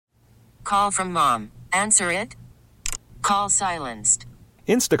call from mom. Answer it. Call silenced.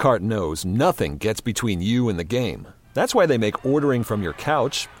 Instacart knows nothing gets between you and the game. That's why they make ordering from your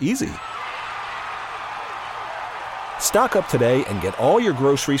couch easy. Stock up today and get all your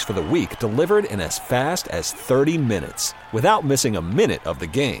groceries for the week delivered in as fast as 30 minutes without missing a minute of the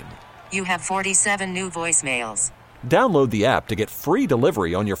game. You have 47 new voicemails. Download the app to get free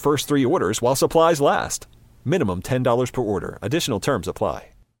delivery on your first 3 orders while supplies last. Minimum $10 per order. Additional terms apply.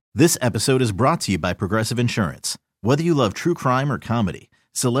 This episode is brought to you by Progressive Insurance. Whether you love true crime or comedy,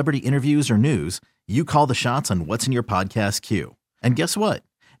 celebrity interviews or news, you call the shots on what's in your podcast queue. And guess what?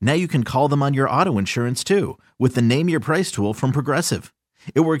 Now you can call them on your auto insurance too with the Name Your Price tool from Progressive.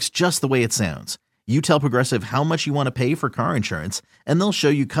 It works just the way it sounds. You tell Progressive how much you want to pay for car insurance, and they'll show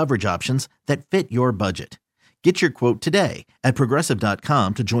you coverage options that fit your budget. Get your quote today at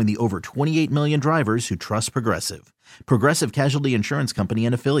Progressive.com to join the over 28 million drivers who trust Progressive. Progressive Casualty Insurance Company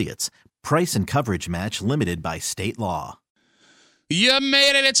and Affiliates. Price and coverage match limited by state law. You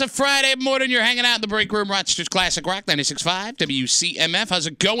made it. It's a Friday morning. You're hanging out in the break room. Rochester's Classic Rock 96.5 WCMF. How's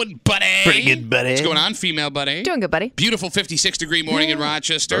it going, buddy? Pretty good, buddy. What's going on, female buddy? Doing good, buddy. Beautiful 56-degree morning in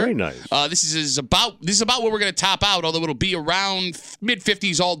Rochester. Very nice. This is about where we're going to top out, although it'll be around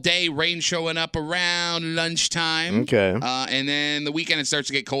mid-50s all day. Rain showing up around lunchtime. Okay. And then the weekend it starts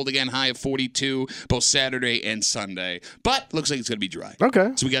to get cold again. High of 42 both Saturday and Sunday. But looks like it's going to be dry.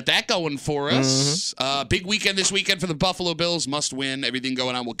 Okay. So we got that going for us. Big weekend this weekend for the Buffalo Bills. Must win. Everything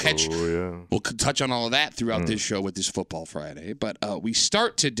going on. We'll touch on all of that throughout this show with this Football Friday. But we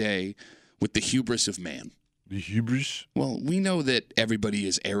start today with the hubris of man. The hubris? Well, we know that everybody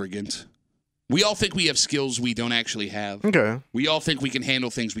is arrogant. We all think we have skills we don't actually have. Okay. We all think we can handle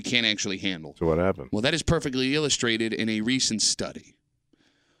things we can't actually handle. So what happened? Well, that is perfectly illustrated in a recent study.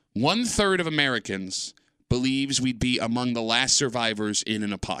 1/3 of Americans believes we'd be among the last survivors in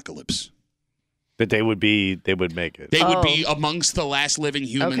an apocalypse. That they would make it. They would be amongst the last living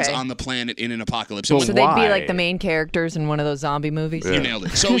humans Okay. on the planet in an apocalypse. So And So when- they'd be Why? like the main characters in one of those zombie movies. You nailed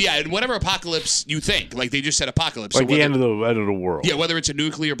it. So yeah, in whatever apocalypse you think, like they just said apocalypse. Like so the end of the world. Yeah, whether it's a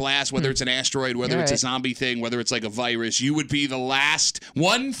nuclear blast, whether it's an asteroid, whether it's a Alright. zombie thing, whether it's like a virus, you would be the last.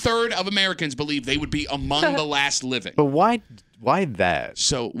 1/3 of Americans believe they would be among the last living. But why that?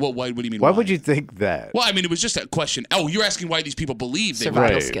 So, well, what do you mean? Why would you think that? Well, I mean, it was just a question. Oh, you're asking why these people believe they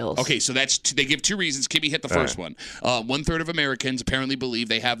Survival Right. skills. Okay, so they give 2 reasons. Kimmy hit the first one. 1/3 of Americans apparently believe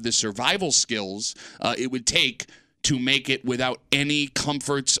they have the survival skills it would take to make it without any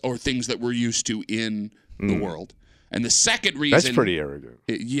comforts or things that we're used to in the world. And the second reason... That's pretty arrogant.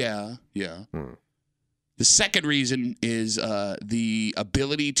 Yeah. The second reason is the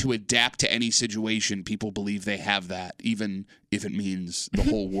ability to adapt to any situation. People believe they have that, even if it means the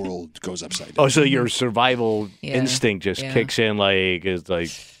whole world goes upside down. Oh, so your survival Yeah. instinct just Yeah. kicks in is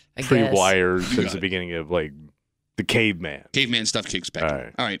like I pre-wired You since got the it. beginning of like the caveman. Caveman stuff kicks back. All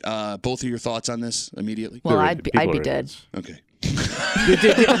right. All right. Both of your thoughts on this immediately? Well, They're- I'd be people are dead. idiots. Okay.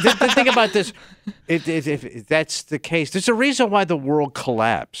 The thing about this, if that's the case, there's a reason why the world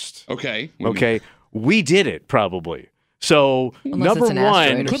collapsed. Okay. Okay, we did it probably. So Unless number it's an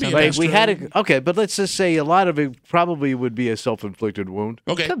asteroid one, or Could be an like we had asteroid. okay, but let's just say a lot of it probably would be a self-inflicted wound.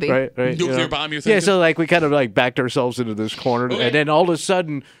 Okay. Could be. Right, Nuclear bomb, you're thinking? Yeah, so like we kind of like backed ourselves into this corner, Okay. and then all of a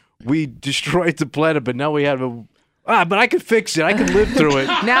sudden we destroyed the planet. But now we have but I can fix it. I can live through it.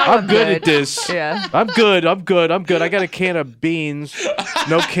 Now I'm good good. at this. Yeah. I'm good. I got a can of beans,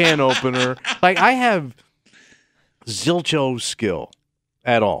 no can opener. Like I have zilcho skill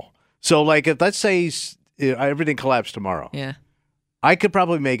at all. So like if let's say everything collapsed tomorrow, Yeah. I could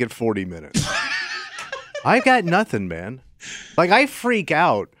probably make it 40 minutes. I got nothing, man. Like I freak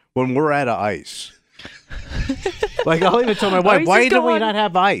out when we're out of ice. Like I'll even tell my wife, Ice why is do we gone." not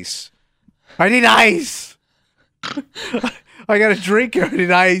have ice? I need ice. I got a drink. I need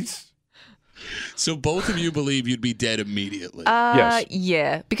ice. So both of you believe you'd be dead immediately. Yes.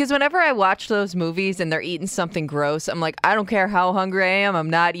 Yeah. Because whenever I watch those movies and they're eating something gross, I'm like, I don't care how hungry I am, I'm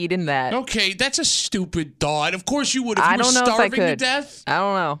not eating that. Okay, that's a stupid thought. Of course you would if I you were don't know if I starving to could. death. I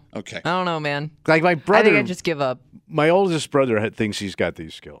don't know. Okay. I don't know, man. Like my I brother, think I'd just give up. my oldest brother thinks he's got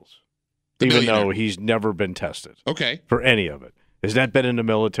these skills, The even billionaire. though he's never been tested Okay. for any of it. Has not been in the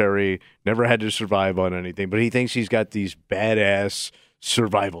military, never had to survive on anything, but he thinks he's got these badass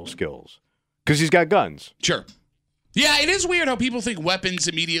survival skills because he's got guns. Sure. Yeah, it is weird how people think weapons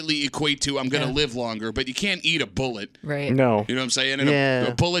immediately equate to I'm going to live longer, but you can't eat a bullet. Right. No. You know what I'm saying? And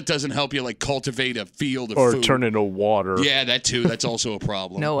a bullet doesn't help you like cultivate a field of Or food. turn into water. Yeah, that too. That's also a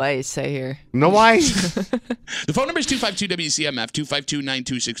problem. No ice, I hear. No ice. The phone number is 252-WCMF,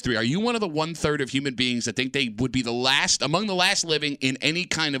 252-9263. Are you one of the 1/3 of human beings that think they would be among the last living in any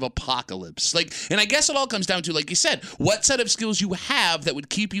kind of apocalypse? And I guess it all comes down to, like you said, what set of skills you have that would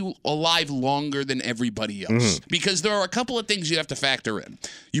keep you alive longer than everybody else. Because there are a couple of things you have to factor in.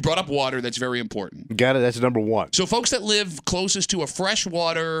 You brought up water. That's very important. Got it. That's number one. So folks that live closest to a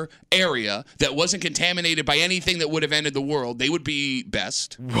freshwater area that wasn't contaminated by anything that would have ended the world, they would be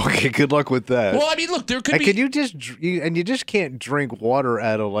best. Okay, good luck with that. Well, I mean, look, there could be... Can you you just can't drink water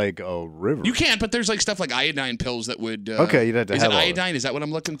out of like a river. You can't, but there's like stuff like iodine pills that would... okay, you'd have to is have it iodine? Is that what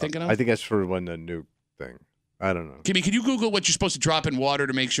I'm thinking of? I think that's for when the nuke thing. I don't know. Kimmy, can you Google what you're supposed to drop in water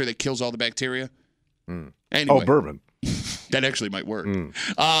to make sure that kills all the bacteria? Anyway. Oh, bourbon. That actually might work.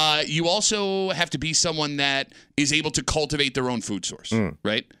 You also have to be someone that is able to cultivate their own food source,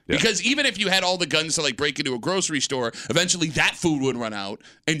 right? Yeah. Because even if you had all the guns to like break into a grocery store, eventually that food would run out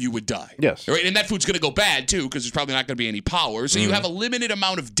and you would die. Yes. Right? And that food's going to go bad too because there's probably not going to be any power. So you have a limited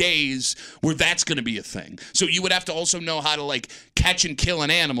amount of days where that's going to be a thing. So you would have to also know how to like catch and kill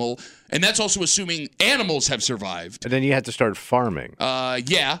an animal. And that's also assuming animals have survived. And then you have to start farming.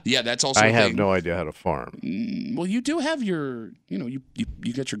 Yeah, that's also I a have thing. no idea how to farm. Well, you do have you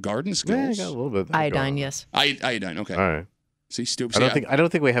got your garden skills. Yeah, I got a little bit of that Iodine, going. yes. Iodine, okay. All right. See, stupid. I don't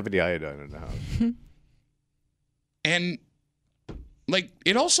think we have any iodine in the house. And like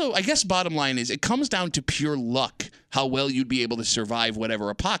it also, I guess bottom line is it comes down to pure luck how well you'd be able to survive whatever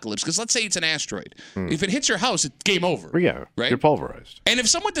apocalypse. Because let's say it's an asteroid. If it hits your house, it's game over. Well, yeah, right? You're pulverized. And if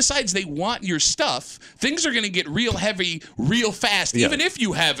someone decides they want your stuff, things are going to get real heavy real fast, even if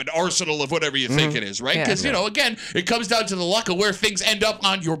you have an arsenal of whatever you think it is, right? Because, again, it comes down to the luck of where things end up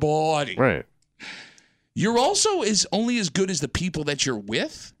on your body. Right. You're also only as good as the people that you're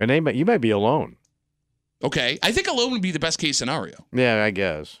with. And you might be alone. Okay. I think alone would be the best case scenario. Yeah, I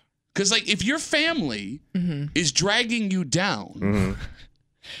guess. Because, like, if your family is dragging you down,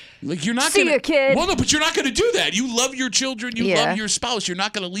 like, you're not going to... See ya, kid. Well, no, but you're not going to do that. You love your children. You love your spouse. You're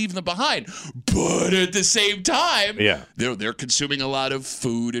not going to leave them behind. But at the same time, they're consuming a lot of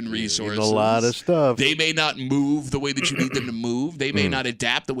food and resources. A lot of stuff. They may not move the way that you need them to move. They may not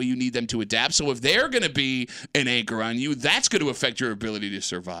adapt the way you need them to adapt. So if they're going to be an anchor on you, that's going to affect your ability to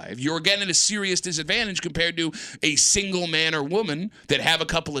survive. You're, again, at a serious disadvantage compared to a single man or woman that have a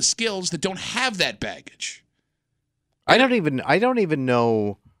couple of skills that don't have that baggage. I don't even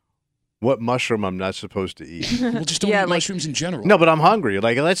know what mushroom I'm not supposed to eat. Well, just don't eat mushrooms in general. No, but I'm hungry.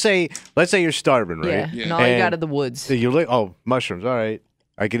 Like, let's say you're starving, right? Yeah. And all you got are the woods. You're like, oh, mushrooms. All right.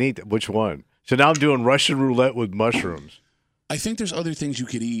 I can eat which one? So now I'm doing Russian roulette with mushrooms. I think there's other things you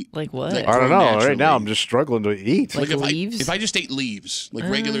could eat. Like what? that I don't grow know. naturally. Right now I'm just struggling to eat. Like leaves? If I just ate leaves, like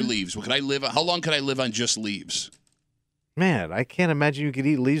regular leaves, what could I live? How long could I live on just leaves? Man, I can't imagine you could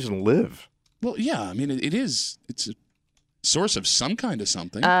eat leaves and live. Well, yeah. I mean, it's a source of some kind of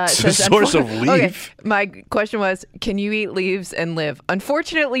something. It's a source of leaf. Okay. My question was, can you eat leaves and live?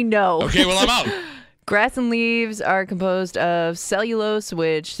 Unfortunately, no. Okay, well, I'm out. Grass and leaves are composed of cellulose,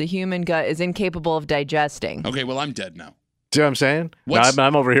 which the human gut is incapable of digesting. Okay, well, I'm dead now. See what I'm saying? Now,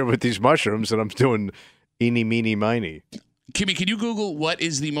 I'm over here with these mushrooms, and I'm doing eeny, meeny, miny. Kimmy, can you Google what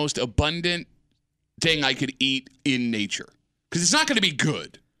is the most abundant thing I could eat in nature? Because it's not going to be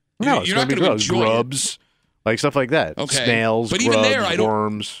good. No, you're not going to enjoy grubs. Like stuff like that. Okay. Snails, but grubs, even there,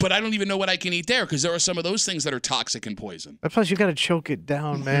 worms. But I don't even know what I can eat there because there are some of those things that are toxic and poison. And plus, you got to choke it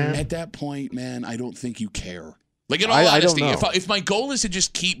down, man. At that point, man, I don't think you care. Like, in all honesty, I don't know. if my goal is to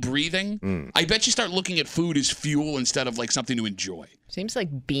just keep breathing, I bet you start looking at food as fuel instead of like something to enjoy. Seems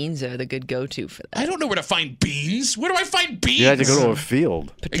like beans are the good go-to for that. I don't know where to find beans. Where do I find beans? You had to go to a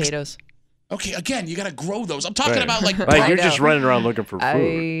field. Potatoes. Okay, again, you got to grow those. I'm talking about like... Like you're just running around looking for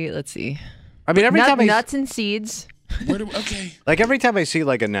food. Let's see. I mean, every time nuts and seeds. Okay. Like every time I see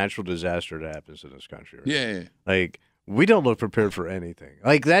like a natural disaster that happens in this country, right? Yeah. Like we don't look prepared for anything.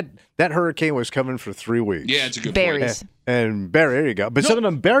 Like that hurricane was coming for 3 weeks. Yeah, it's a good berries. point. And there you go. But some of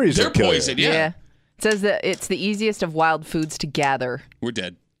them berries they're will kill poison. you. Yeah. It says that it's the easiest of wild foods to gather. We're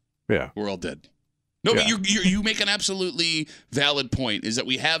dead. Yeah. We're all dead. No, but you make an absolutely valid point, is that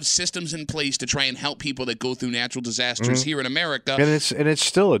we have systems in place to try and help people that go through natural disasters here in America. And it's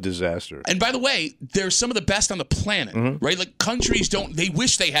still a disaster. And by the way, they're some of the best on the planet, right? Like countries they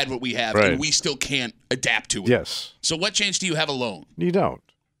wish they had what we have, Right. and we still can't adapt to it. Yes. So what chance do you have alone? You don't.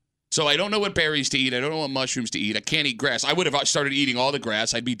 So I don't know what berries to eat. I don't know what mushrooms to eat. I can't eat grass. I would have started eating all the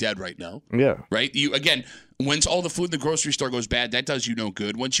grass. I'd be dead right now. Yeah. Right? Once all the food in the grocery store goes bad, that does you no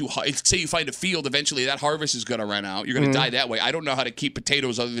good. Once say you find a field, eventually that harvest is going to run out. You're going to die that way. I don't know how to keep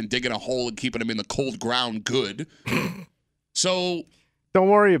potatoes other than digging a hole and keeping them in the cold ground good. So don't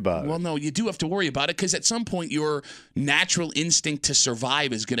worry about it. Well, no, you do have to worry about it because at some point your natural instinct to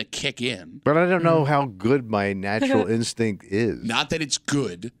survive is going to kick in. But I don't know how good my natural instinct is. Not that it's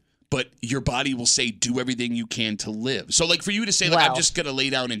good, but your body will say do everything you can to live. So like for you to say like I'm just going to lay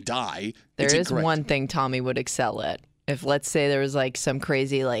down and die. There is one thing Tommy would excel at. If let's say there was like some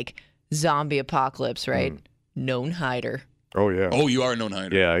crazy like zombie apocalypse, right? Known hider. Oh, yeah. Oh, you are a known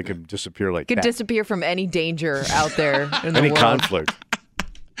hider. Yeah, I could disappear like that. Could disappear from any danger out there in the world. Any conflict.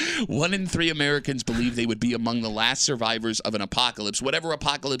 1 in 3 Americans believe they would be among the last survivors of an apocalypse, whatever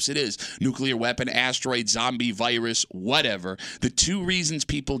apocalypse it is, nuclear weapon, asteroid, zombie, virus, whatever. The 2 reasons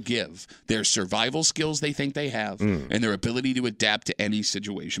people give, their survival skills they think they have and their ability to adapt to any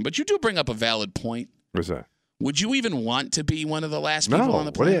situation. But you do bring up a valid point. What's that? Would you even want to be one of the last people on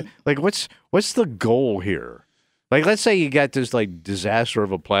the planet? What's the goal here? Like, let's say you got this like disaster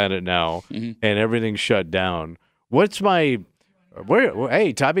of a planet now and everything's shut down. What's my...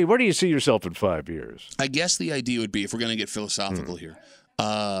 hey, Tommy, where do you see yourself in 5 years? I guess the idea would be, if we're going to get philosophical here,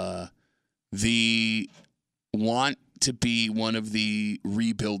 the want to be one of the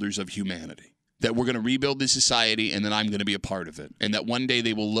rebuilders of humanity. That we're going to rebuild this society, and then I'm going to be a part of it. And that one day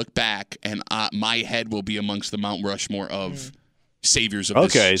they will look back, and my head will be amongst the Mount Rushmore of saviors of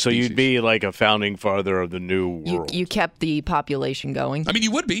this Okay, so species. you'd be like a founding father of the new world. You kept the population going. I mean, you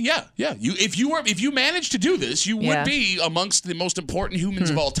would be, yeah. If you managed to do this, you would be amongst the most important humans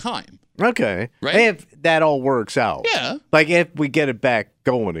of all time. Okay, right? If that all works out, yeah. Like if we get it back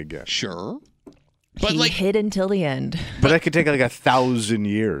going again, sure. But he hid until the end. But that could take like 1,000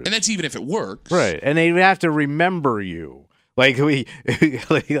 years, and that's even if it works, right? And they have to remember you, like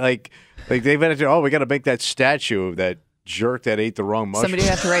like they've had to. Oh, we got to make that statue of that jerk that ate the wrong mushroom. Somebody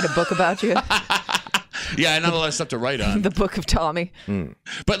have to write a book about you. Yeah, not a lot of stuff to write on. The Book of Tommy.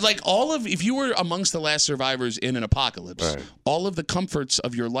 But like if you were amongst the last survivors in an apocalypse, all of the comforts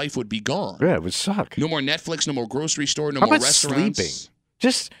of your life would be gone. Yeah, it would suck. No more Netflix, no more grocery store, no How more about restaurants.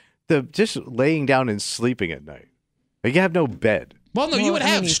 Sleeping? Just laying down and sleeping at night. Like you have no bed. Well, no, you would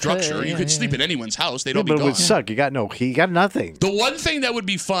have structure. You could sleep in anyone's house. They'd all be but gone. it would suck. You got no heat. You got nothing. The one thing that would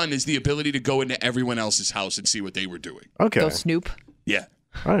be fun is the ability to go into everyone else's house and see what they were doing. Okay. Go snoop. Yeah.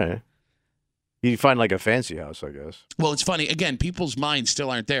 All right. You find like a fancy house, I guess. Well, it's funny. Again, people's minds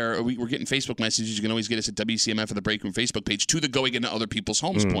still aren't there. We're getting Facebook messages. You can always get us at WCMF or the Break Room Facebook page. To the going into other people's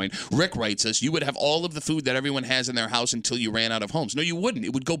homes point, Rick writes us, you would have all of the food that everyone has in their house until you ran out of homes. No, you wouldn't.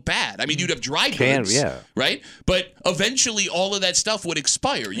 It would go bad. I mean, you'd have dry goods, right? But eventually all of that stuff would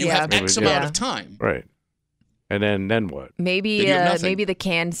expire. You have X amount of time. Right. And then what? Maybe the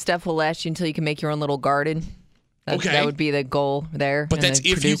canned stuff will last you until you can make your own little garden. That would be the goal there. But that's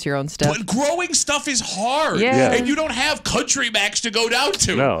if produce your own stuff. But growing stuff is hard. Yeah. And you don't have country max to go down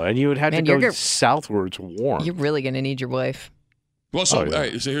to. No, and you would have to go southward to warm. You're really going to need your wife. Well, all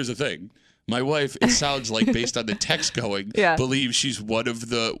right, so here's the thing. My wife, it sounds like, based on the text going, believes she's one of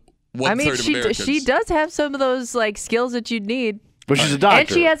the one-third of Americans. She does have some of those like skills that you'd need. But she's a doctor. And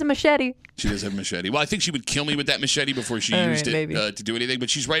she has a machete. She does have a machete. Well, I think she would kill me with that machete before she used it to do anything. But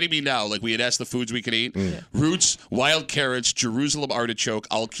she's writing me now, like we had asked the foods we could eat. Roots, wild carrots, Jerusalem artichoke,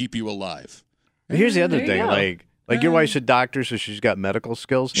 I'll keep you alive. Here's the other thing. Like your wife's a doctor, so she's got medical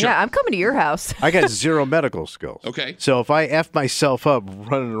skills. Sure. Yeah, I'm coming to your house. I got 0 medical skills. Okay. So if I F myself up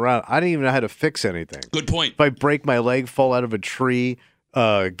running around, I don't even know how to fix anything. Good point. If I break my leg, fall out of a tree,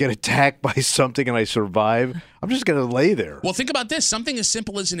 get attacked by something and I survive, I'm just going to lay there. Well, think about this. Something as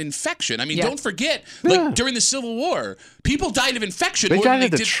simple as an infection. I mean, don't forget, like during the Civil War, people died of infection. They died of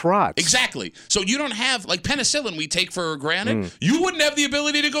the trots. Exactly. So you don't have, like penicillin we take for granted. You wouldn't have the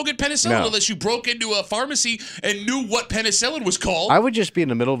ability to go get penicillin unless you broke into a pharmacy and knew what penicillin was called. I would just be in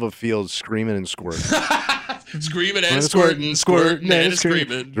the middle of a field screaming and squirting. Screaming and squirting, squirting and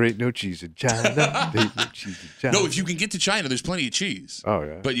screaming. There ain't no cheese in China. There ain't no cheese in China. No, if you can get to China, there's plenty of cheese. Oh,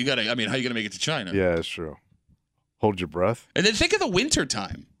 yeah. But you got to, how are you going to make it to China? Yeah, that's true. Hold your breath. And then think of the winter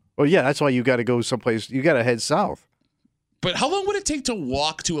time. Well, yeah, that's why you got to go someplace. You got to head south. But how long would it take to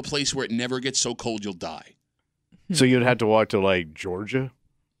walk to a place where it never gets so cold you'll die? So you'd have to walk to, like, Georgia?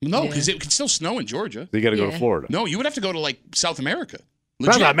 No, because it could still snow in Georgia. So you got to go to Florida. No, you would have to go to, like, South America.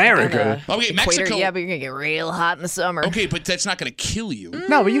 Legit. South America? Okay, Mexico. Yeah, but you're going to get real hot in the summer. Okay, but that's not going to kill you.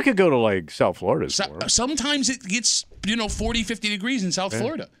 No, but you could go to, like, South Florida. Sometimes it gets, 40, 50 degrees in South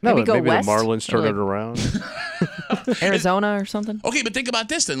Florida. No, maybe the Marlins turn it around. Arizona or something. Okay, but think about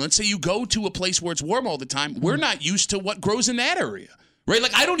this then. Let's say you go to a place where it's warm all the time. We're not used to what grows in that area. Right?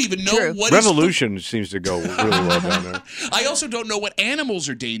 Like, I don't even know what Revolution seems to go really well down there. I also don't know what animals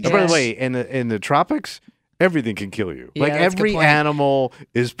are dangerous. Oh, by the way, in the tropics, everything can kill you. Yeah, like that's a good every point. animal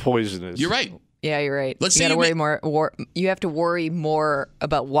is poisonous. You're right. Yeah, you're right. Let's you say gotta you worry ma- more. You have to worry more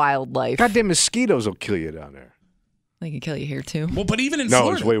about wildlife. Goddamn mosquitoes will kill you down there. They can kill you here too. Well, but even in No,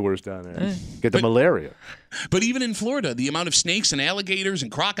 Florida. it's way worse down there. Get the malaria. But even in Florida, the amount of snakes and alligators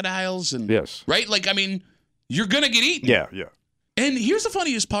and crocodiles and Yes. right? Like, I mean, you're gonna get eaten. Yeah. And here's the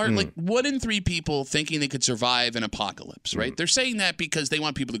funniest part, like 1 in 3 people thinking they could survive an apocalypse, right? They're saying that because they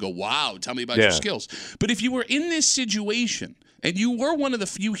want people to go, wow, tell me about your skills. But if you were in this situation and you were one of the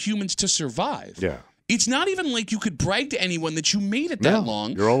few humans to survive, it's not even like you could brag to anyone that you made it that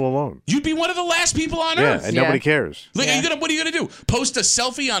long. You're all alone. You'd be one of the last people on Yeah, Earth. and nobody cares. Like, what are you gonna do? Post a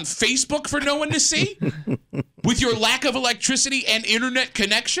selfie on Facebook for no one to see? With your lack of electricity and internet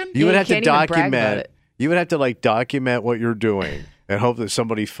connection? You would have to can't even brag about document. it. You would have to document what you're doing and hope that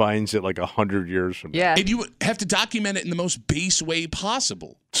somebody finds it 100 years from now. Yeah. And you would have to document it in the most base way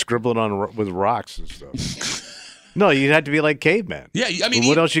possible. Scribble it on with rocks and stuff. No, you'd have to be like caveman. Yeah, I mean,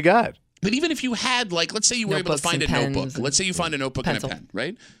 what else you got? But even if you had, let's say you were able to Notebooks find a and notebook. pens Let's say you find a notebook pencil. and a pen,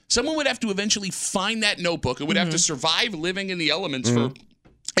 right? Someone would have to eventually find that notebook. It would have to survive living in the elements for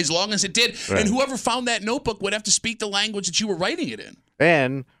as long as it did. Right. And whoever found that notebook would have to speak the language that you were writing it in.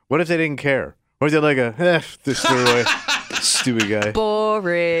 And what if they didn't care? What if they're this threw away. Stupid guy.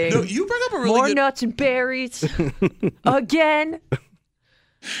 Boring. No, you bring up a really More good nuts and berries. Again.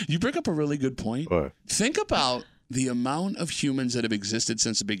 You bring up a really good point. What? Think about the amount of humans that have existed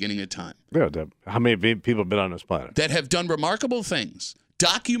since the beginning of time Yeah, how many people have been on this planet? that have done remarkable things,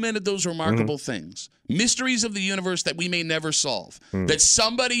 documented those remarkable things, mysteries of the universe that we may never solve, that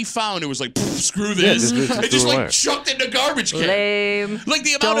somebody found and was like, screw this, just and just threw away. chucked it in a garbage can. Lame. Like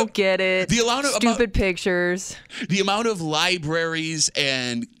the amount Don't of get it. the amount of Stupid pictures. the amount of libraries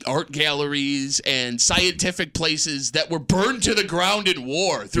and art galleries and scientific places that were burned to the ground in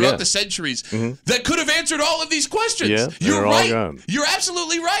war throughout the centuries that could have answered all of these questions. Yeah, You're they're all right. gone. You're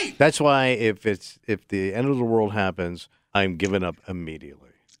absolutely right. That's why if the end of the world happens, I'm giving up immediately.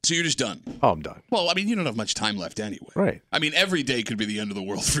 So you're just done. Oh, I'm done. Well, I mean, you don't have much time left anyway. Right. I mean, every day could be the end of the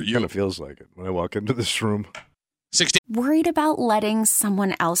world for you. Kind of feels like it when I walk into this room. 16. Worried about letting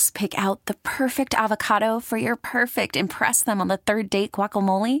someone else pick out the perfect avocado for your perfect impress them on the third date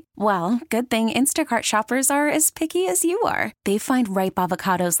guacamole? Well, good thing Instacart shoppers are as picky as you are. They find ripe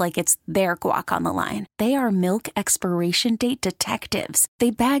avocados like it's their guac on the line. They are milk expiration date detectives.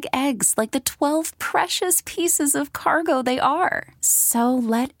 They bag eggs like the 12 precious pieces of cargo they are. So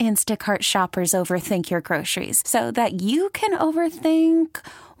let Instacart shoppers overthink your groceries so that you can overthink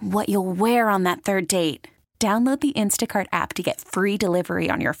what you'll wear on that third date. Download the Instacart app to get free delivery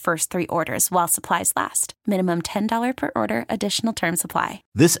on your first 3 orders while supplies last. Minimum $10 per order. Additional terms apply.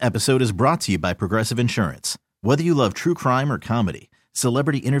 This episode is brought to you by Progressive Insurance. Whether you love true crime or comedy,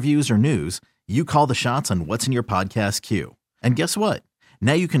 celebrity interviews or news, you call the shots on what's in your podcast queue. And guess what?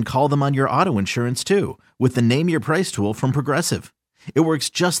 Now you can call them on your auto insurance too with the Name Your Price tool from Progressive. It works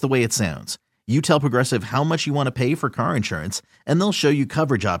just the way it sounds. You tell Progressive how much you want to pay for car insurance, and they'll show you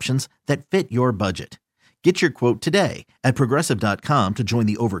coverage options that fit your budget. Get your quote today at Progressive.com to join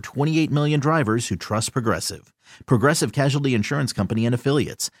the over 28 million drivers who trust Progressive. Progressive Casualty Insurance Company and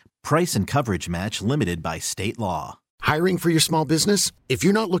Affiliates. Price and coverage match limited by state law. Hiring for your small business? If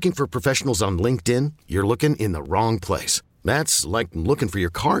you're not looking for professionals on LinkedIn, you're looking in the wrong place. That's like looking for your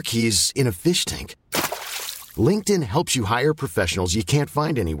car keys in a fish tank. LinkedIn helps you hire professionals you can't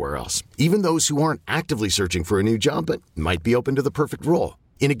find anywhere else, even those who aren't actively searching for a new job but might be open to the perfect role.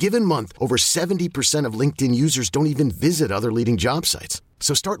 In a given month, over 70% of LinkedIn users don't even visit other leading job sites.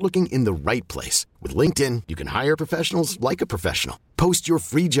 So start looking in the right place. With LinkedIn, you can hire professionals like a professional. Post your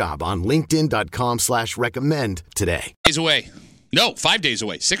free job on linkedin.com/recommend today. Days away. No, 5 days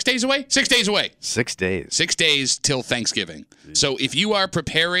away. 6 days away? 6 days away. 6 days. 6 days till Thanksgiving. So if you are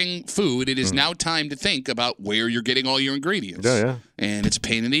preparing food, it is now time to think about where you're getting all your ingredients. Yeah. And it's a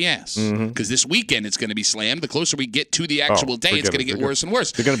pain in the ass. Because this weekend it's going to be slammed. The closer we get to the actual day, it's going to get worse and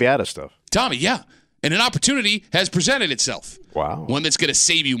worse. They're going to be out of stuff. Tommy, yeah. And an opportunity has presented itself. Wow. One that's going to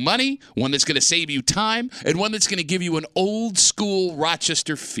save you money, one that's going to save you time, and one that's going to give you an old school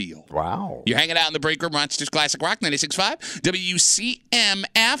Rochester feel. Wow. You're hanging out in the break room, Rochester's Classic Rock 96.5.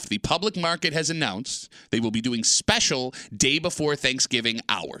 WCMF, the public market has announced they will be doing special day before Thanksgiving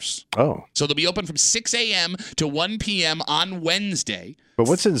hours. Oh. So they'll be open from 6 a.m. to 1 p.m. on Wednesday. But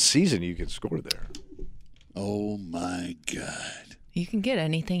what's in season you can score there? Oh, my God. You can get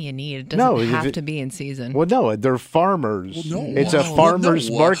anything you need. It doesn't have to be in season. Well, no, they're farmers. Well, no. It's a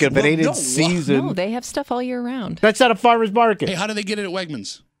farmer's market. If it ain't in season. No, they have stuff all year round. That's not a farmer's market. Hey, how do they get it at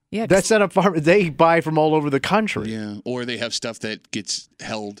Wegmans? Yeah, that's not a farm. They buy from all over the country. Yeah, or they have stuff that gets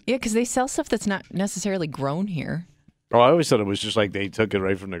held. Yeah, because they sell stuff that's not necessarily grown here. Oh, I always thought it was just like they took it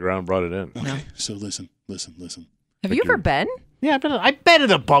right from the ground, brought it in. Okay, so listen. Have you ever been? Yeah, I've been to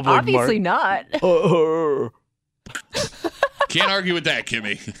the public Obviously not. Can't argue with that,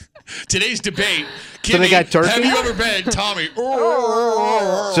 Kimmy. Today's debate. Kimmy, so they got turkey? Have you ever been, Tommy?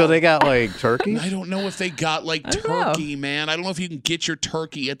 So they got like turkey? I don't know if they got like turkey, man. I don't know if you can get your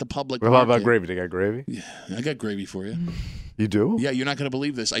turkey at the public market. What about gravy? They got gravy? Yeah, I got gravy for you. You do? Yeah, you're not going to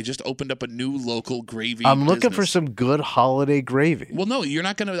believe this. I just opened up a new local gravy I'm looking business. for some good holiday gravy. Well, no, you're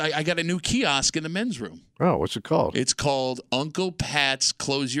not going to. I got a new kiosk in the men's room. Oh, what's it called? It's called Uncle Pat's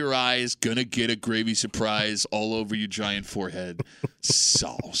Close Your Eyes, Gonna Get a Gravy Surprise all over your giant forehead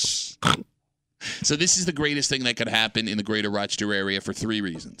sauce. So this is the greatest thing that could happen in the greater Rochester area for 3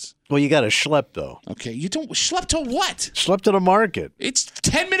 reasons. Well, you got to schlep, though. Okay, you don't schlep to what? Schlep to the market. It's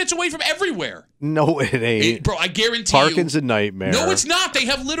 10 minutes away from everywhere. No, it ain't. Bro, I guarantee you. Parking's a nightmare. No, it's not. They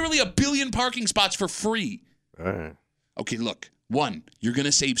have literally 1 billion parking spots for free. All right. Okay, look. 1, you're going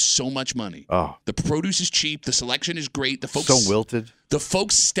to save so much money. Oh. The produce is cheap. The selection is great. The folks so wilted. The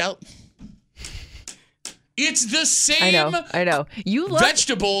folks It's the same I know. You love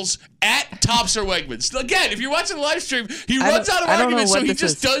vegetables at Tops or Wegmans. Again, if you're watching the live stream, he runs out of arguments, so he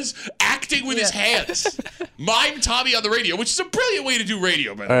just does acting with his hands. Mime Tommy on the radio, which is a brilliant way to do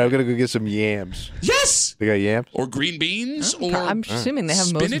radio, man. All right, I'm going to go get some yams. Yes! They got yams? Or green beans, or I'm assuming they have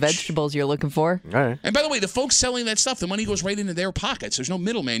spinach. most vegetables you're looking for. All right. And by the way, the folks selling that stuff, the money goes right into their pockets. There's no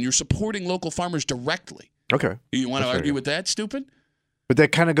middleman. You're supporting local farmers directly. Okay. You want to argue with that, stupid? But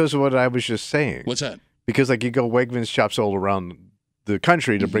that kind of goes to what I was just saying. What's that? Because like you go Wegmans shops all around the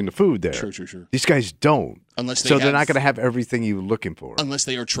country to bring the food there. Sure. These guys don't. Unless they're not going to have everything you're looking for. Unless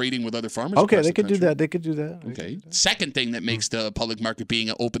they are trading with other farmers. Okay, they could do that. They could do that. Okay. Second thing that makes the public market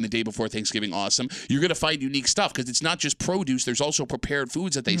being open the day before Thanksgiving awesome, you're going to find unique stuff because it's not just produce. There's also prepared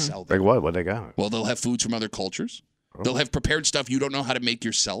foods that they sell there. Like what? What they got? Well, they'll have foods from other cultures. Oh. They'll have prepared stuff you don't know how to make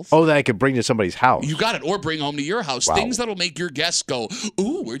yourself. Oh, that I could bring to somebody's house. You got it. Or bring home to your house. Wow. Things that'll make your guests go,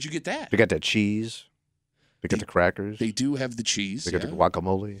 ooh, where'd you get that? They got that cheese. They got the crackers. They do have the cheese. They got the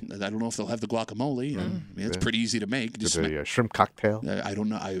guacamole. I don't know if they'll have the guacamole. It's pretty easy to make. Just the shrimp cocktail. I don't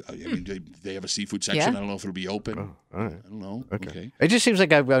know. I mean, they have a seafood section. I don't know if it'll be open. Oh, all right. I don't know. Okay. It just seems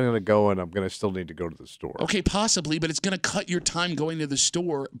like I'm going to go and I'm going to still need to go to the store. Okay, possibly, but it's going to cut your time going to the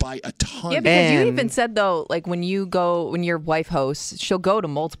store by a ton. Yeah, because you even said, though, like when your wife hosts, she'll go to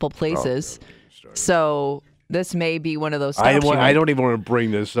multiple places. So this may be one of those stops. I don't even want to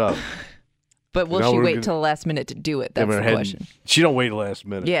bring this up. But will she wait till the last minute to do it? That's the question. She don't wait last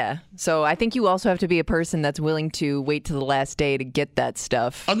minute. Yeah. So I think you also have to be a person that's willing to wait till the last day to get that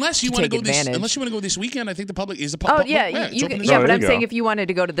stuff. Unless you want to go this weekend, I think the public is the public. Oh yeah, but I'm saying if you wanted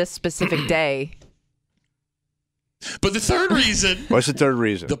to go to this specific day. But the third reason. What's the third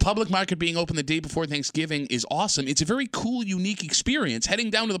reason? The public market being open the day before Thanksgiving is awesome. It's a very cool, unique experience. Heading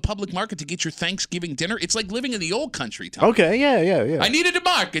down to the public market to get your Thanksgiving dinner. It's like living in the old country, Tom. Okay, yeah. I needed a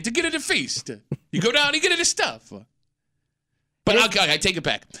market to get at a feast. You go down, you get at a stuff. But I take it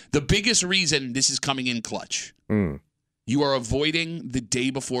back. The biggest reason this is coming in clutch. You are avoiding the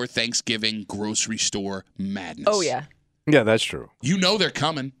day before Thanksgiving grocery store madness. Oh, yeah. Yeah, that's true. You know they're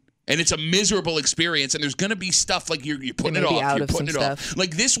coming. And it's a miserable experience, and there's going to be stuff like you're putting it off. You're putting it off.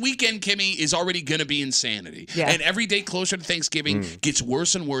 Like this weekend, Kimmy, is already going to be insanity. Yeah. And every day closer to Thanksgiving gets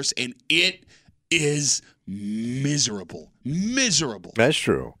worse and worse, and it is miserable. Miserable. That's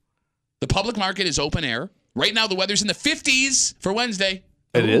true. The public market is open air. Right now, the weather's in the 50s for Wednesday.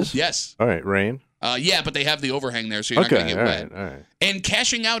 It is? Yes. All right, rain? Yeah, but they have the overhang there, so you're not going to get wet. All right. And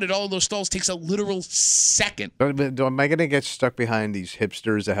cashing out at all of those stalls takes a literal second. Am I going to get stuck behind these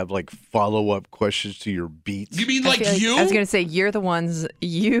hipsters that have like follow-up questions to your beats? You mean like you? I was going to say, you're the ones,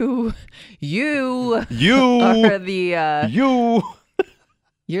 you are the...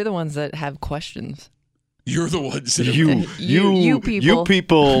 You're the ones that have questions. You're the ones that you people. You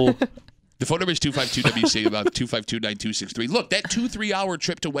people... The phone number is 252-WC, about 252-9263. Look, that 2-3 hour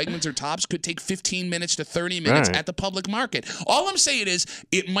trip to Wegmans or Tops could take 15 minutes to 30 minutes at the public market. All I'm saying is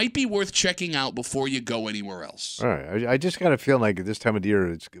it might be worth checking out before you go anywhere else. All right. I just got a feeling like at this time of the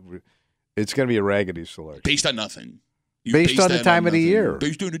year, it's going to be a raggedy selection. Based on nothing. Based on the time of the year.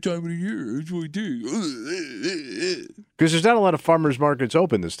 Based on the time of the year. That's what we do. Because there's not a lot of farmers markets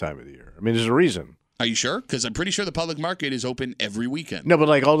open this time of the year. I mean, there's a reason. Are you sure? Because I'm pretty sure the public market is open every weekend. No, but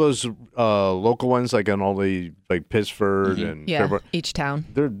like all those local ones, like on all the like Pittsford and Fairport, each town,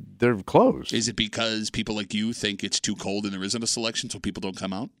 they're closed. Is it because people like you think it's too cold and there isn't a selection, so people don't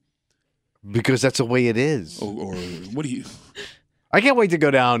come out? Because that's the way it is. Or what do you? I can't wait to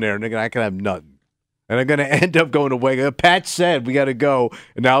go down there and I can have nothing. And I'm going to end up going to Wegmans. Pat said we got to go,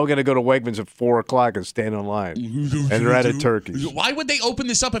 and now we're going to go to Wegmans at 4 o'clock and stand in line. And they're out of turkeys. Why would they open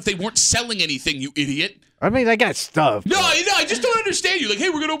this up if they weren't selling anything, you idiot? I mean, I got stuff. No, I just don't understand you. Like, hey,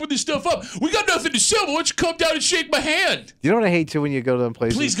 we're going to open this stuff up. We got nothing to sell, but why don't you come down and shake my hand? You know what I hate, too, when you go to them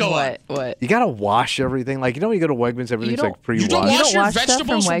places? Please go on. What? You got to wash everything. Like, you know when you go to Wegmans, everything's like pre-washed? You don't wash your wash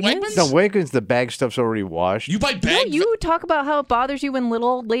vegetables stuff from from Wegmans? No, Wegmans, the bag stuff's already washed. You buy bags? You talk about how it bothers you when little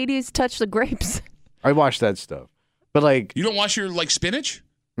old ladies touch the grapes. I wash that stuff. But, like... You don't wash your, like, spinach?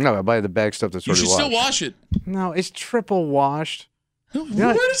 No, I buy the bag stuff that's already washed. You should still wash it. No, it's triple washed. Where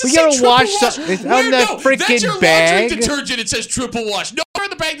does it say gotta triple wash wash? It's on the freaking that's your bag. laundry detergent. It says triple wash. Nowhere in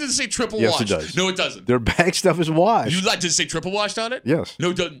the bag does it say triple Yes, wash. it does. No, it doesn't. Their bag stuff is washed. Does it say triple washed on it? Yes. No,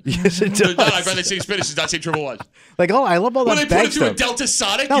 it doesn't. Yes, it does. No, I'd rather say spinach does not say triple wash. Like, I love all When that they put bag it through a stuff. Delta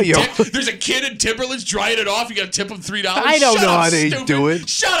Sonic, No, you yo. dick, there's a kid in Timberlands drying it off. You got to tip him $3. I don't Shut know up, how they stupid. do it.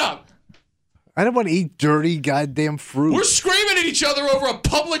 Shut up. I don't want to eat dirty goddamn fruit. We're screaming at each other over a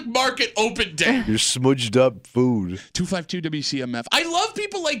public market open day. You're smudged up food. 252 WCMF. I love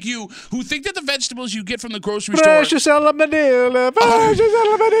people like you who think that the vegetables you get from the grocery store Precious Alamanila, precious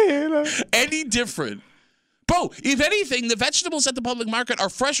Alamanila. any different. Bro, if anything, the vegetables at the public market are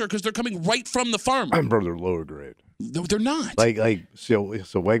fresher because they're coming right from the farmer. Bro, they're lower grade. No, they're not. Like so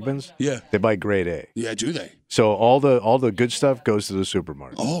Wegmans. Yeah. They buy grade A. Yeah, do they? So all the good stuff goes to the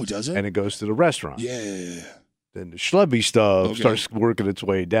supermarket. Oh, does it? And it goes to the restaurant. Yeah. Then the schlubby stuff Okay. starts working its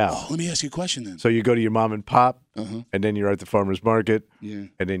way down. Oh, let me ask you a question then. So you go to your mom and pop, Uh-huh. and then you're at the farmer's market, Yeah.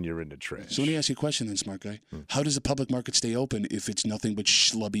 and then you're in the trash. So let me ask you a question then, smart guy. How does the public market stay open if it's nothing but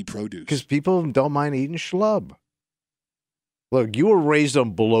schlubby produce? Because people don't mind eating schlub. Look, you were raised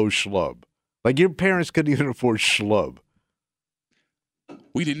on below schlub. Like your parents couldn't even afford schlub.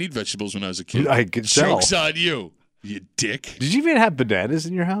 We didn't eat vegetables when I was a kid. I could tell. Joke's on you, you dick. Did you even have bananas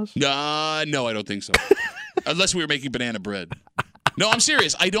in your house? No, I don't think so. Unless we were making banana bread. No, I'm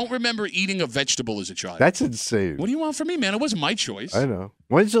serious. I don't remember eating a vegetable as a child. That's insane. What do you want from me, man? It wasn't my choice. I know.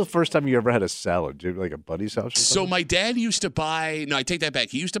 When's the first time you ever had a salad? Did you have like a buddy's house? Or So something? my dad used to buy. No, I take that back.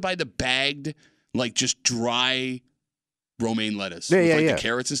 He used to buy the bagged, like just dry romaine lettuce. Yeah, with yeah, like yeah. the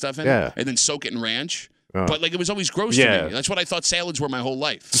carrots and stuff in Yeah. it, and then soak it in ranch. Oh. But like it was always gross Yeah. to me. That's what I thought salads were my whole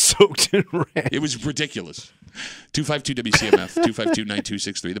life. Soaked in ranch. It was ridiculous. 252 WCMF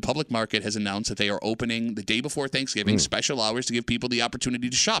 252-9263. The public market has announced that they are opening the day before Thanksgiving special hours to give people the opportunity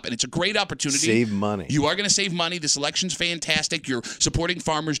to shop, and it's a great opportunity. Save money. You are going to save money. This election's fantastic. You're supporting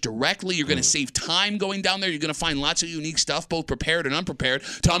farmers directly. You're going to save time going down there. You're going to find lots of unique stuff, both prepared and unprepared.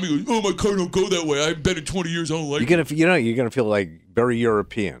 Tommy goes, "Oh, my car don't go that way. I've been in 20 years. I don't like it." You're gonna feel like very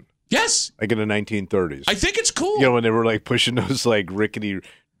European, Yes, like in the 1930s. I think it's cool. You know when they were like pushing those like rickety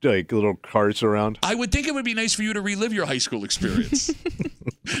like little carts around. I would think it would be nice for you to relive your high school experience.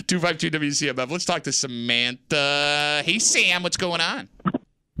 252 WCMF. Let's talk to Samantha. Hey, Sam, what's going on?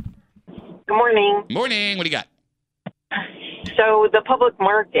 Good morning. Morning. What do you got? So the public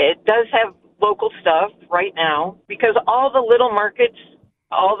market does have local stuff right now because all the little markets,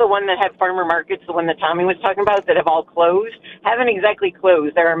 all the one that have farmer markets, the one that Tommy was talking about that have all closed, haven't exactly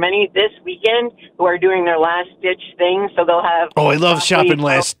closed. There are many this weekend who are doing their last ditch thing, so they'll have. Oh, I love shopping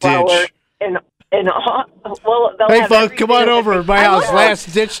last ditch. And well, they'll Hey, have folks, come on over to my house.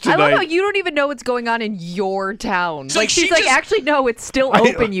 Last ditch I tonight. love how you don't even know what's going on in your town. It's like she's she like, just- actually, no, it's still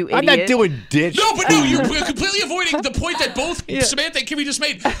open, you idiot. I'm not doing ditch. No, but no, you're completely avoiding the point that both Samantha and Kimmy just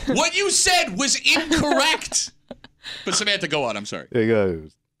made. What you said was incorrect. But Samantha, go on. I'm sorry. There you go.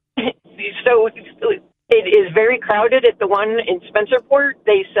 So it is very crowded at the one in Spencerport.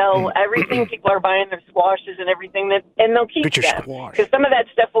 They sell everything. People are buying their squashes and everything, and they'll keep Get your them. squash. Because some of that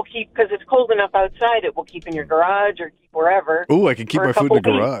stuff will keep, because it's cold enough outside, it will keep in your garage or keep wherever. Ooh, I can keep for a my food in the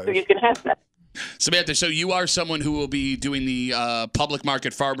couple weeks, garage. so you can have that. Samantha, so you are someone who will be doing the public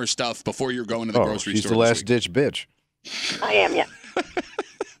market farmer stuff before you're going to the grocery she's store. the this last week. ditch bitch. I am, yeah.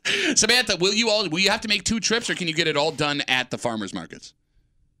 Samantha, will you have to make 2 trips, or can you get it all done at the farmers markets?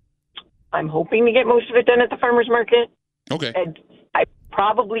 I'm hoping to get most of it done at the farmer's market. Okay. And I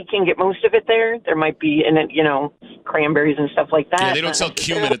probably can get most of it there. There might be, cranberries and stuff like that. Yeah, they don't sell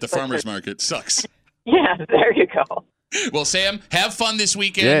cumin at the farmers market. Sucks. Yeah, there you go. Well, Sam, have fun this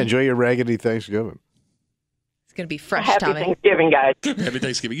weekend. Yeah, enjoy your raggedy Thanksgiving. It's going to be fresh, Happy Tommy. Thanksgiving, guys. Happy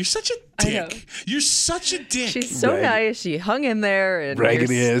Thanksgiving. You're such a dick. You're such a dick. She's so nice. She hung in there. And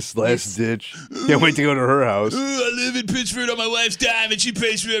raggedy ass last ditch. Can't wait to go to her house. I live in Pittsburgh on my wife's dime, and she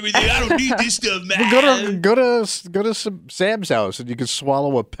pays for everything. I don't need this stuff, man. Go to Sam's house, and you can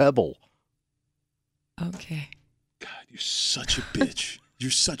swallow a pebble. Okay. God, you're such a bitch. You're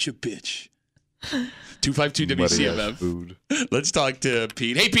such a bitch. 252 WCMF. Let's talk to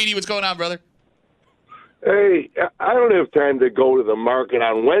Pete. Hey, Petey, what's going on, brother? Hey, I don't have time to go to the market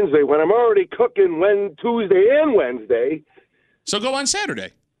on Wednesday when I'm already cooking Tuesday and Wednesday. So go on Saturday.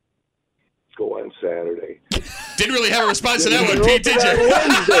 Go on Saturday. Didn't really have a response to that one, Pete, did you?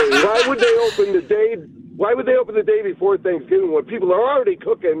 Wednesday. Why would they open the day? Why would they open the day before Thanksgiving when people are already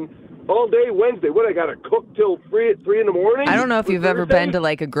cooking all day Wednesday? What, I got to cook till 3 in the morning? I don't know if you've ever been to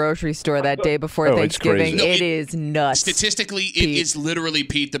like a grocery store that day before Thanksgiving. No, it is nuts. Statistically, Pete. it is literally,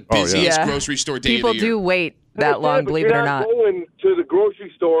 Pete, the busiest grocery store day People of the year. do wait that long, believe it or not. You're not going to the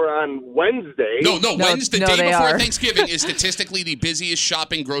grocery store on Wednesday. No, Wednesday, the day before are. Thanksgiving is statistically the busiest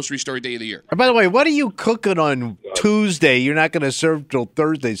shopping grocery store day of the year. And by the way, what are you cooking on Tuesday? You're not going to serve till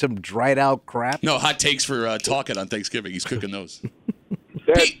Thursday, some dried out crap? No, hot takes for Talking on Thanksgiving. He's cooking those.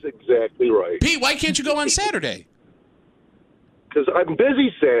 That's exactly right. Pete, why can't you go on Saturday? Because I'm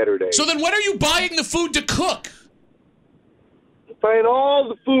busy Saturday. So then when are you buying the food to cook? Buying all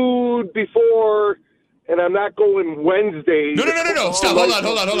the food before, and I'm not going Wednesday. No. Stop. Hold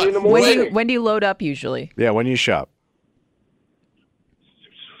on. When do you load up usually? Yeah, when you shop.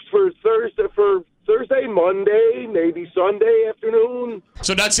 For Thursday, Monday, maybe Sunday afternoon.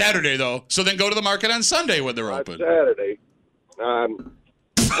 So not Saturday, though. So then go to the market on Sunday when they're open. Saturday.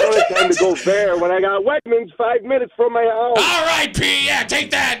 I don't have time to go there when I got Wegmans 5 minutes from my house. All right, P. Yeah,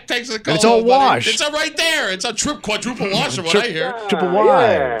 take that. Thanks for the call. It's all washed. It's all right there. It's a quadruple wash from what I hear. Triple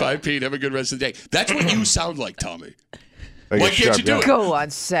Y. Yeah. Bye, Pete. Have a good rest of the day. That's what you sound like, Tommy. I Why get can't sharp you do down. it? Go on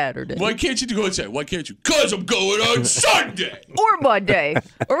Saturday. Why can't you go on Saturday? Why can't you? Because I'm going on Sunday. Or Monday.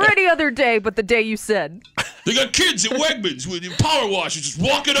 Or any other day but the day you said. They got kids at Wegmans with power washers just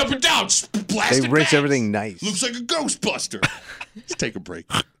walking up and down, blasting They rinse pans. everything nice. Looks like a Ghostbuster. Let's take a break.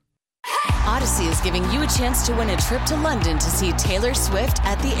 Odyssey is giving you a chance to win a trip to London to see Taylor Swift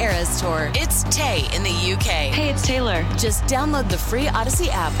at the Eras Tour. It's Tay in the UK. Hey, it's Taylor. Just download the free Odyssey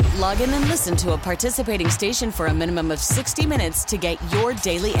app, log in and listen to a participating station for a minimum of 60 minutes to get your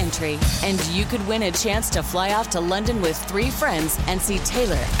daily entry. And you could win a chance to fly off to London with 3 friends and see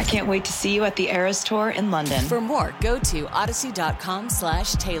Taylor. I can't wait to see you at the Eras Tour in London. For more, go to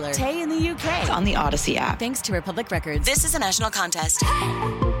odyssey.com/Taylor. Tay in the UK. It's on the Odyssey app. Thanks to Republic Records. This is a national contest.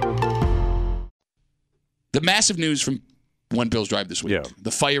 The massive news from One Bills Drive this week, Yeah. the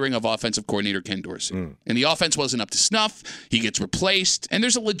firing of offensive coordinator Ken Dorsey. And the offense wasn't up to snuff. He gets replaced. And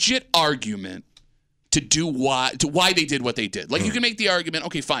there's a legit argument to why they did what they did. Like, you can make the argument,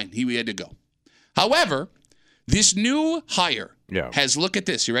 okay, fine, he had to go. However, this new hire has, look at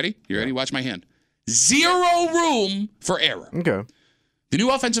this. You ready? You ready? Watch my hand. 0 room for error. Okay. The new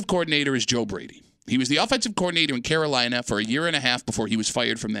offensive coordinator is Joe Brady. He was the offensive coordinator in Carolina for a year and a half before he was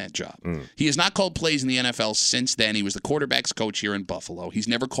fired from that job. He has not called plays in the NFL since then. He was the quarterback's coach here in Buffalo. He's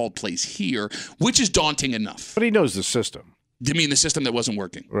never called plays here, which is daunting enough. But he knows the system. You mean the system that wasn't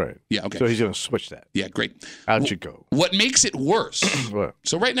working? Right. Yeah, okay. So he's going to switch that. Yeah, great. Out you go. What makes it worse? What?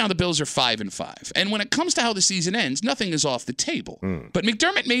 So right now the Bills are 5-5. And when it comes to how the season ends, nothing is off the table. But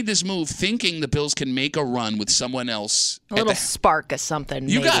McDermott made this move thinking the Bills can make a run with someone else. A little spark of something.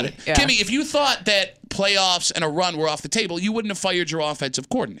 You maybe. got it. Yeah. Kimmy, if you thought that playoffs and a run were off the table, you wouldn't have fired your offensive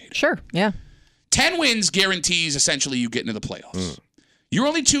coordinator. Sure, yeah. 10 wins guarantees essentially you get into the playoffs. You're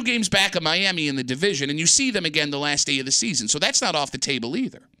only 2 games back of Miami in the division, and you see them again the last day of the season. So that's not off the table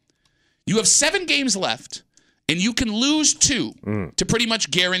either. You have 7 games left, and you can lose 2 to pretty much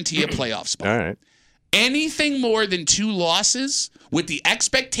guarantee a playoff spot. All right. Anything more than 2 losses with the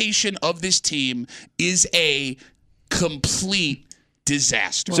expectation of this team is a complete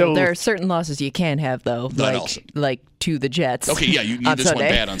disaster. Well, there are certain losses you can have, though, like to the Jets. Okay, yeah, you need this Sunday.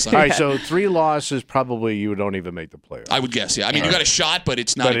 one bad on Sunday. All right, so 3 losses, probably you don't even make the playoffs. I would guess, yeah. I mean, you got a shot, but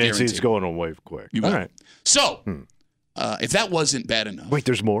it's not a guarantee. It's going away quick. You got it. So, if that wasn't bad enough. Wait,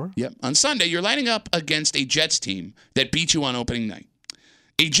 there's more? Yep. On Sunday, you're lining up against a Jets team that beat you on opening night.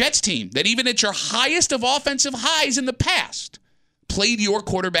 A Jets team that even at your highest of offensive highs in the past played your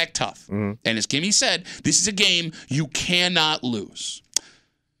quarterback tough. And as Kimmy said, this is a game you cannot lose.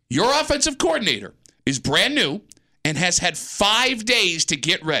 Your offensive coordinator is brand new and has had 5 days to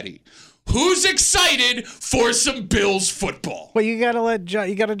get ready. Who's excited for some Bills football? Well, you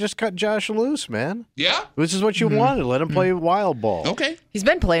gotta just cut Josh loose, man. Yeah? This is what you wanted. Let him play wild ball. Okay. He's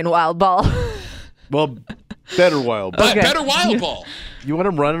been playing wild ball. Well, Better wild ball. Better wild ball. You want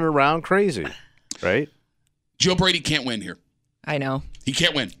him running around crazy, right? Joe Brady can't win here. I know. He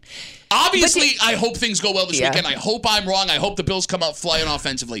can't win. Obviously, I hope things go well this weekend. I hope I'm wrong. I hope the Bills come out flying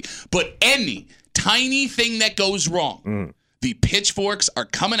offensively. But any tiny thing that goes wrong, the pitchforks are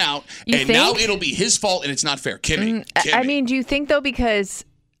coming out, now it'll be his fault, and it's not fair. Kimmy. I mean, do you think though? Because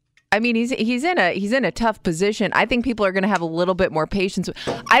I mean, he's in a tough position. I think people are going to have a little bit more patience.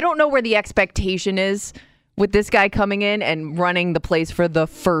 I don't know where the expectation is with this guy coming in and running the place for the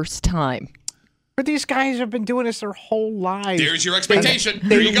first time. But these guys have been doing this their whole lives. There's your expectation.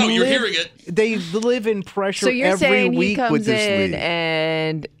 There you go. You're hearing it. They live in pressure so you're every saying week he comes with this in league.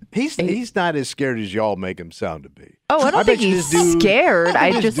 And he's not as scared as y'all make him sound to be. Oh, I don't think he's scared.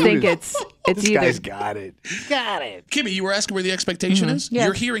 I just think it's this either. Guy's got it. Got it. Kimmy, you were asking where the expectation is? Yeah.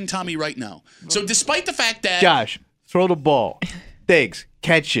 You're hearing Tommy right now. So despite the fact that... Josh, throw the ball. Thanks.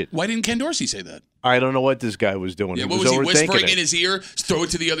 Catch it. Why didn't Ken Dorsey say that? I don't know what this guy was doing. Yeah, he what was was he whispering it. in his ear? Throw it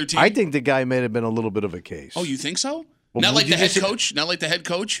to the other team? I think the guy may have been a little bit of a case. Oh, you think so? Well, Not like the head coach? Not like the head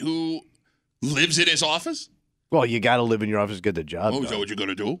coach who lives in his office? Well, you got to live in your office to get the job done. Is that what you're going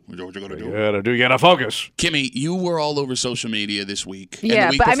to do? Is that what you're going to do? You got to focus. Kimmy, you were all over social media this week. Yeah, and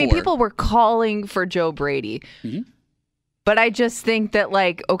the week but before. I mean, people were calling for Joe Brady. Mm-hmm. But I just think that,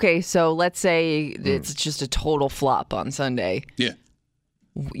 like, okay, so let's say it's just a total flop on Sunday. Yeah.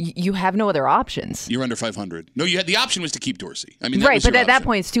 You have no other options. You're under 500. No, you had the option was to keep Dorsey. I mean, right, but at that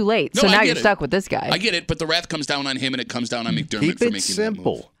point it's too late. No, so now I you're get stuck with this guy. I get it, but the wrath comes down on him and it comes down on McDermott Keep for it making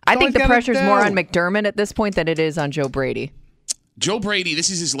simple. that move. I think the pressure's more on McDermott at this point than it is on Joe Brady. Joe Brady, this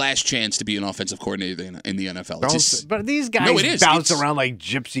is his last chance to be an offensive coordinator in the NFL. But these guys bounce around like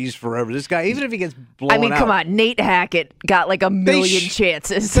gypsies forever. This guy, even if he gets blown out. I mean, come on. Nate Hackett got like a million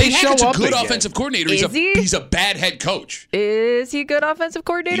chances. Nate Hackett's a good offensive coordinator. He's a bad head coach. Is he a good offensive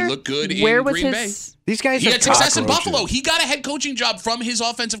coordinator? He looked good Where in was Green his... Bay. These guys he had success in cockroaches. Buffalo. He got a head coaching job from his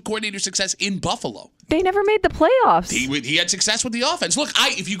offensive coordinator success in Buffalo. They never made the playoffs. He had success with the offense. Look,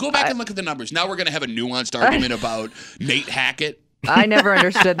 if you go back and look at the numbers, now we're going to have a nuanced argument about Nate Hackett. I never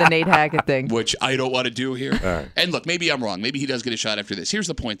understood the Nate Hackett thing. Which I don't want to do here. Right. And look, maybe I'm wrong. Maybe he does get a shot after this. Here's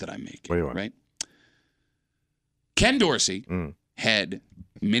the point that I'm making. What do you want? Right? Ken Dorsey had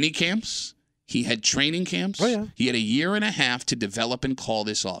mini camps. He had training camps. Oh, yeah. He had a year and a half to develop and call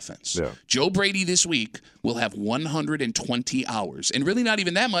this offense. Yeah. Joe Brady this week will have 120 hours. And really not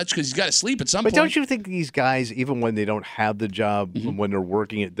even that much because he's got to sleep at some point. But don't you think these guys, even when they don't have the job, when they're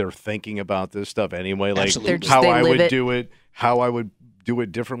working it, they're thinking about this stuff anyway? Like how I would do it, how I would do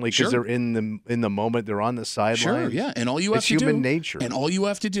it differently because they're in the moment, they're on the sideline. Sure, yeah. And all you have to do, human nature. And all you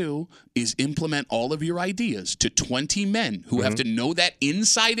have to do is implement all of your ideas to 20 men who have to know that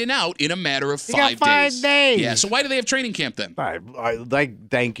inside and out in a matter of 5 days. Yeah. So why do they have training camp then?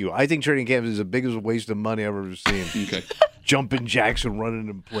 Thank you. I think training camp is the biggest waste of money I've ever seen. Okay. Jumping jacks and running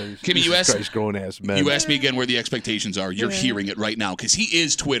in place. Kimmy, you asked grown-ass men. You asked me again where the expectations are. You're hearing it right now because he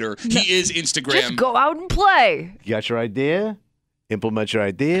is Twitter. He is Instagram. Just go out and play. You got your idea? Implement your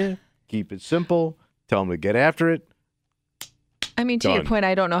idea. Keep it simple. Tell them to get after it. I mean, to your point,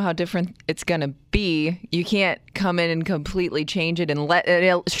 I don't know how different it's going to be. You can't come in and completely change it and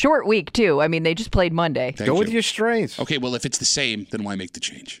short week, too. I mean, they just played Monday. Go with your strengths. Okay, well, if it's the same, then why make the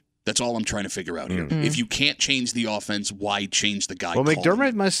change? That's all I'm trying to figure out here. If you can't change the offense, why change the guy? Well,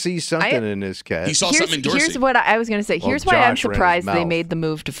 McDermott must see something in this cat. He saw something in Dorsey. Here's what I was going to say. Here's why I'm Josh ran his surprised they mouth. made the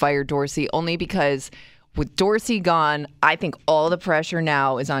move to fire Dorsey, only because with Dorsey gone, I think all the pressure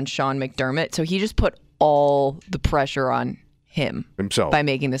now is on Sean McDermott. So he just put all the pressure on himself by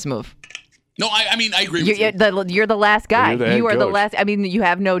making this move. No, I mean, I agree with you. You're the last guy. You are the last. I mean, you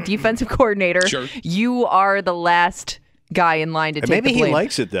have no defensive coordinator. Sure. You are the last guy in line to take maybe the blame. he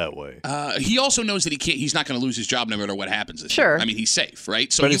likes it that way. He also knows that he's not going to lose his job no matter what happens this Sure. year. I mean, he's safe,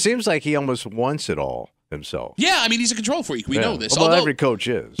 right? So But it seems like he almost wants it all himself. Yeah, I mean, he's a control freak. We know this. Well, Although, every coach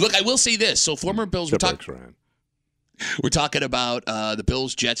is. Look, I will say this. So former Bills, we're talking about the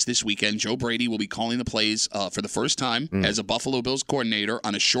Bills-Jets this weekend. Joe Brady will be calling the plays for the first time as a Buffalo Bills coordinator.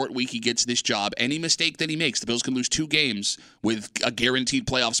 On a short week, he gets this job. Any mistake that he makes, the Bills can lose 2 games with a guaranteed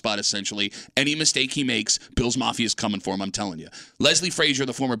playoff spot, essentially. Any mistake he makes, Bills Mafia is coming for him, I'm telling you. Leslie Frazier,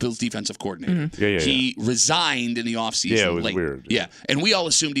 the former Bills defensive coordinator, he resigned in the offseason. Yeah, it was late. weird. Yeah, and we all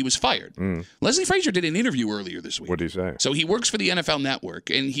assumed he was fired. Leslie Frazier did an interview earlier this week. What did he say? So he works for the NFL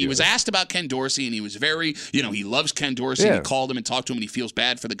Network, and he was asked about Ken Dorsey, and he was very, he loves Ken Dorsey. Yeah. He called him and talked to him, and he feels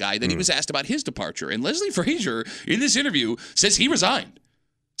bad for the guy. Then he was asked about his departure, and Leslie Frazier, in this interview, says he resigned.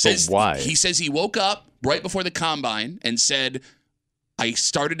 Why? He says he woke up right before the combine and said, I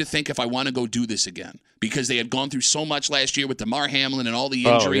started to think if I want to go do this again because they had gone through so much last year with DeMar Hamlin and all the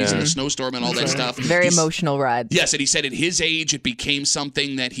injuries and the snowstorm and all that stuff. Very emotional ride. Yes, and he said at his age it became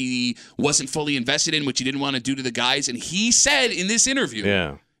something that he wasn't fully invested in, which he didn't want to do to the guys. And he said in this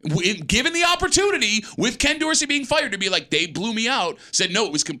interview, given the opportunity with Ken Dorsey being fired to be like, they blew me out, said no,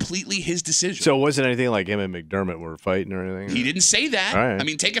 it was completely his decision. So it wasn't anything like him and McDermott were fighting or anything? He didn't say that. Right. I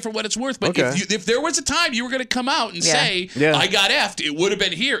mean, take it for what it's worth. But if there was a time you were going to come out and say, I got effed, it would have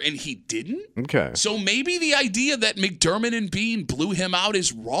been here. And he didn't. Okay. So maybe the idea that McDermott and Bean blew him out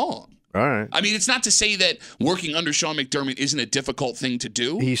is wrong. All right. I mean, it's not to say that working under Sean McDermott isn't a difficult thing to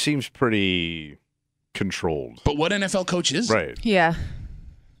do. He seems pretty controlled. But what NFL coach is? Right. Yeah.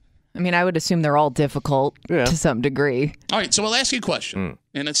 I mean, I would assume they're all difficult to some degree. All right, so I'll ask you a question,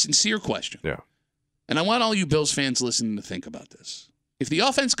 and a sincere question. Yeah. And I want all you Bills fans listening to think about this. If the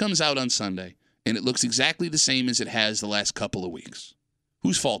offense comes out on Sunday and it looks exactly the same as it has the last couple of weeks,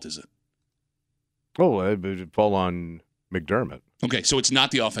 whose fault is it? Oh, it would fall on McDermott. Okay, so it's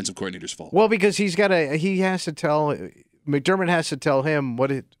not the offensive coordinator's fault. Well, because McDermott has to tell him what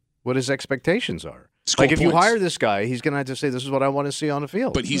his expectations are. Like, if you hire this guy, he's going to have to say, this is what I want to see on the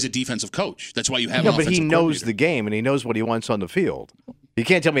field. But he's a defensive coach. That's why you have an offensive but he coordinator. knows the game, and he knows what he wants on the field. You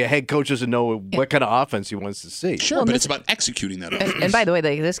can't tell me a head coach doesn't know what kind of offense he wants to see. Sure, but it's about executing that offense. And by the way,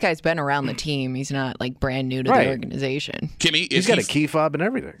 this guy's been around the team. He's not like brand new to the organization. Kimmy, he's got a key fob and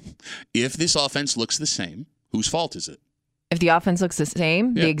everything. If this offense looks the same, whose fault is it? If the offense looks the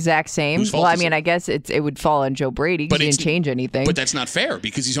same, the exact same, well, I mean, I guess it would fall on Joe Brady because he didn't change anything. But that's not fair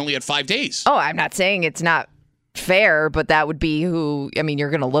because he's only had 5 days. Oh, I'm not saying it's not fair, but that would be who, I mean, you're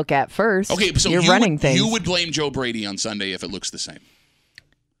going to look at first. Okay, so you're running things. You would blame Joe Brady on Sunday if it looks the same.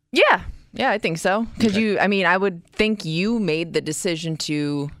 Yeah, I think so. Because I would think you made the decision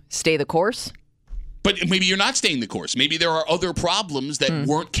to stay the course. But maybe you're not staying the course. Maybe there are other problems that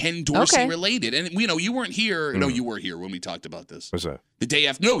weren't Ken Dorsey related. And, you weren't here. No, you were here when we talked about this. What's that? The day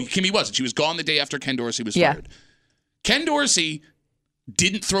after. No, Kimmy wasn't. She was gone the day after Ken Dorsey was fired. Ken Dorsey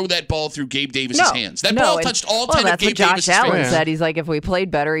didn't throw that ball through Gabe Davis's hands. That ball touched all 10 of Gabe Davis's fingers. That's what Josh Allen said. He's like, if we played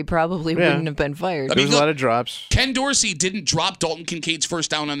better, he probably wouldn't have been fired. There's a lot of drops. Ken Dorsey didn't drop Dalton Kincaid's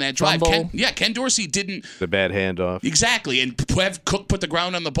first down on that drive. Ken Dorsey didn't. The bad handoff. Exactly. And have Cook put the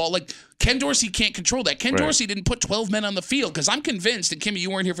ground on the ball. Like, Ken Dorsey can't control that. Ken Dorsey didn't put 12 men on the field because I'm convinced, and Kimmy, you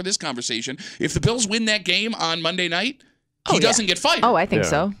weren't here for this conversation, if the Bills win that game on Monday night, he doesn't get fired. Oh, I think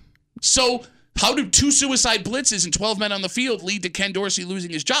so. So how do 2 suicide blitzes and 12 men on the field lead to Ken Dorsey losing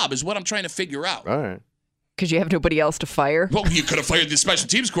his job is what I'm trying to figure out. All right. Because you have nobody else to fire. Well, you could have fired the special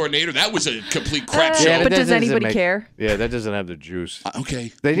teams coordinator. That was a complete crap show. But does anybody care? Yeah, that doesn't have the juice.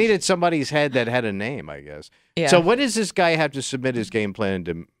 Okay. They needed somebody's head that had a name, I guess. Yeah. So when does this guy have to submit his game plan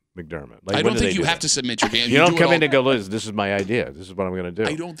to McDermott? Like, I don't think you have to submit your game. You don't come in and go, listen, this is my idea. This is what I'm going to do.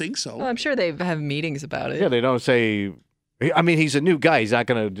 I don't think so. Well, I'm sure they have meetings about it. Yeah, they don't say... I mean, he's a new guy. He's not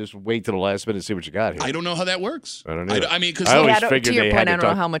going to just wait till the last minute to see what you got here. I don't know how that works. I don't know. I mean, because I always figured to your they point, had I to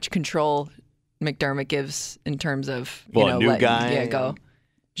don't know how much control McDermott gives in terms of a new guy. Yeah,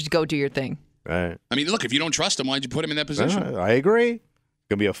 just go do your thing. Right. I mean, look, if you don't trust him, why'd you put him in that position? I agree.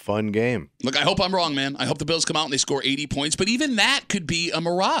 It's going to be a fun game. Look, I hope I'm wrong, man. I hope the Bills come out and they score 80 points. But even that could be a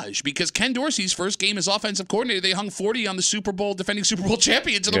mirage because Ken Dorsey's first game as offensive coordinator, they hung 40 on the defending Super Bowl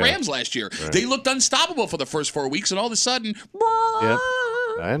champions of the Rams last year. Right. They looked unstoppable for the first 4 weeks, and all of a sudden, yep,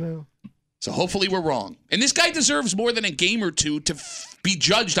 I know. So hopefully we're wrong. And this guy deserves more than a game or two to be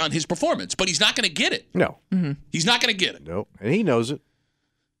judged on his performance, but he's not going to get it. No. Mm-hmm. He's not going to get it. Nope. And he knows it.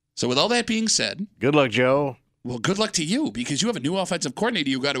 So with all that being said, good luck, Joe. Well, good luck to you because you have a new offensive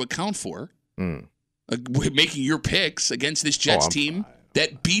coordinator you got to account for. Making your picks against this Jets team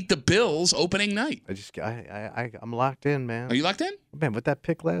that beat the Bills opening night. I'm locked in, man. Are you locked in? Man, with that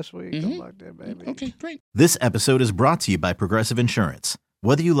pick last week, I'm locked in, baby. Okay, great. This episode is brought to you by Progressive Insurance.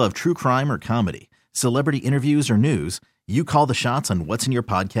 Whether you love true crime or comedy, celebrity interviews or news, you call the shots on what's in your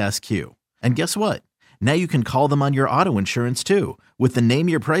podcast queue. And guess what? Now you can call them on your auto insurance too with the Name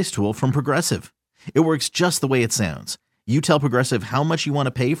Your Price tool from Progressive. It works just the way it sounds. You tell Progressive how much you want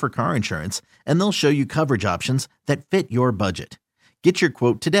to pay for car insurance, and they'll show you coverage options that fit your budget. Get your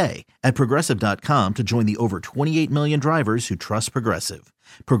quote today at Progressive.com to join the over 28 million drivers who trust Progressive.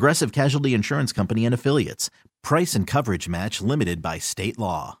 Progressive Casualty Insurance Company and Affiliates. Price and coverage match limited by state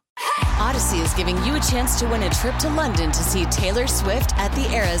law. Odyssey is giving you a chance to win a trip to London to see Taylor Swift at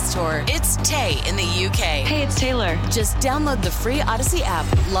the Eras Tour. It's Tay in the UK. Hey, it's Taylor. Just download the free Odyssey app,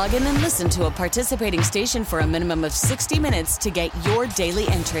 log in and listen to a participating station for a minimum of 60 minutes to get your daily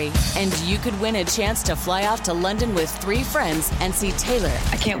entry. And you could win a chance to fly off to London with 3 friends and see Taylor.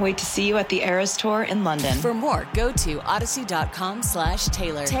 I can't wait to see you at the Eras Tour in London. For more, go to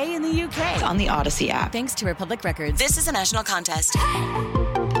odyssey.com/Taylor. Tay in the UK. On the Odyssey app. Thanks to Republic Records. This is a national contest.